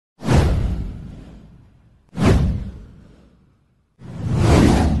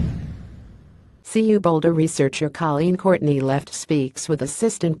CU Boulder researcher Colleen Courtney left speaks with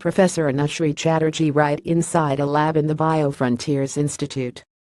Assistant Professor Anushree Chatterjee right inside a lab in the Biofrontiers Institute.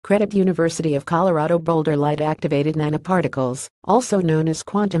 Credit University of Colorado Boulder light-activated nanoparticles, also known as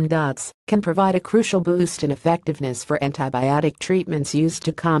quantum dots, can provide a crucial boost in effectiveness for antibiotic treatments used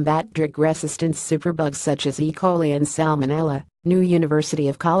to combat drug-resistant superbugs such as E. coli and Salmonella, new University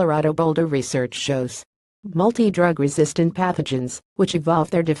of Colorado Boulder research shows. Multi-drug-resistant pathogens, which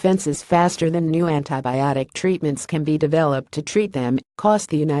evolve their defenses faster than new antibiotic treatments can be developed to treat them, cost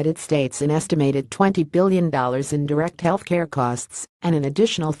the United States an estimated $20 billion in direct healthcare costs and an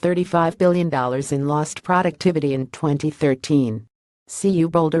additional $35 billion in lost productivity in 2013. CU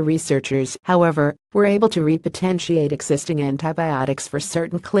Boulder researchers, however, were able to repotentiate existing antibiotics for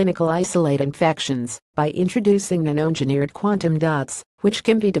certain clinical isolate infections by introducing nano-engineered quantum dots, which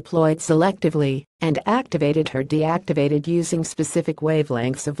can be deployed selectively and activated or deactivated using specific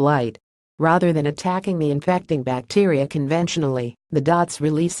wavelengths of light. Rather than attacking the infecting bacteria conventionally, the dots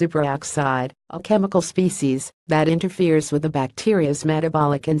release superoxide, a chemical species that interferes with the bacteria's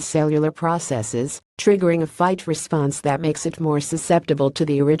metabolic and cellular processes, triggering a fight response that makes it more susceptible to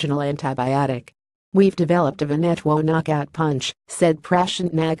the original antibiotic. "We've developed a Venetwo knockout punch," said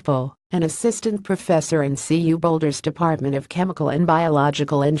Prashant Nagpal, an assistant professor in CU Boulder's Department of Chemical and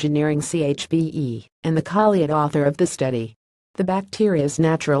Biological Engineering (CHBE), and the colleague author of the study. The bacteria's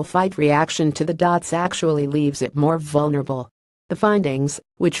natural fight reaction to the dots actually leaves it more vulnerable. The findings,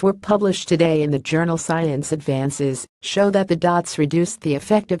 which were published today in the journal Science Advances, show that the dots reduced the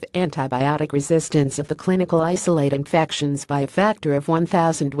effective antibiotic resistance of the clinical isolate infections by a factor of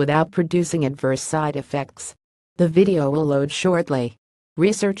 1,000 without producing adverse side effects. The video will load shortly.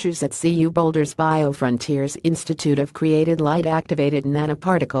 Researchers at CU Boulder's Biofrontiers Institute have created light-activated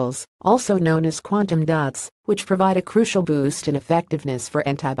nanoparticles, also known as quantum dots, which provide a crucial boost in effectiveness for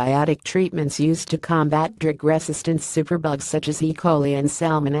antibiotic treatments used to combat drug-resistant superbugs such as E. coli and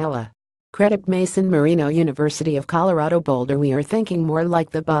Salmonella. Credit Mason Marino University of Colorado Boulder. "We are thinking more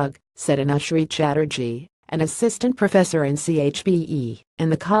like the bug," said Anushree Chatterjee, an assistant professor in CHBE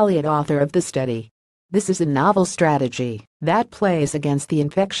and the colleague author of the study. "This is a novel strategy that plays against the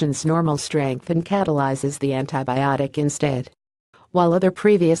infection's normal strength and catalyzes the antibiotic instead." While other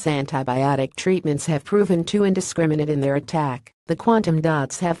previous antibiotic treatments have proven too indiscriminate in their attack, the quantum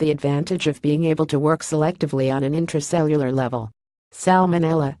dots have the advantage of being able to work selectively on an intracellular level.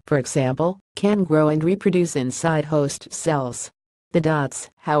 Salmonella, for example, can grow and reproduce inside host cells. The dots,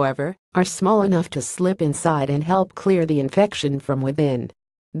 however, are small enough to slip inside and help clear the infection from within.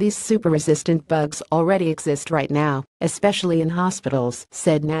 "These super-resistant bugs already exist right now, especially in hospitals,"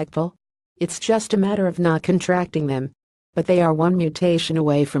 said Nagpal. "It's just a matter of not contracting them. But they are one mutation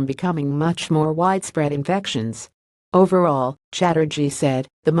away from becoming much more widespread infections." Overall, Chatterjee said,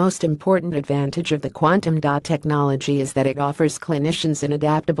 the most important advantage of the quantum dot technology is that it offers clinicians an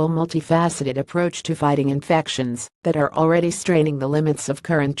adaptable, multifaceted approach to fighting infections that are already straining the limits of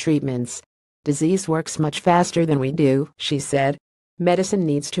current treatments. "Disease works much faster than we do," she said. "Medicine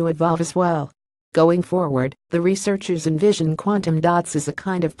needs to evolve as well." Going forward, the researchers envision quantum dots as a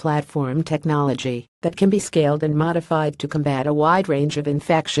kind of platform technology that can be scaled and modified to combat a wide range of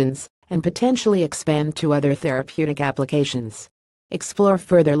infections and potentially expand to other therapeutic applications. Explore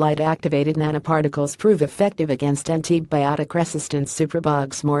further. Light-activated nanoparticles prove effective against antibiotic-resistant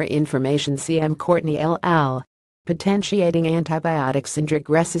superbugs. More information. CM Courtney et al. Potentiating antibiotics in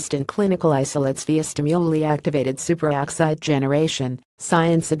drug-resistant clinical isolates via stimuli activated superoxide generation,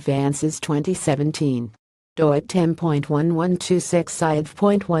 Science Advances 2017. doi 10.1126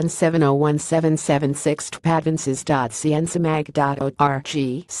 5.17017776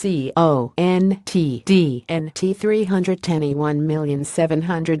 patvances.sciencemag.org CONTDNT 310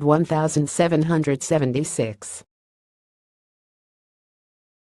 1701776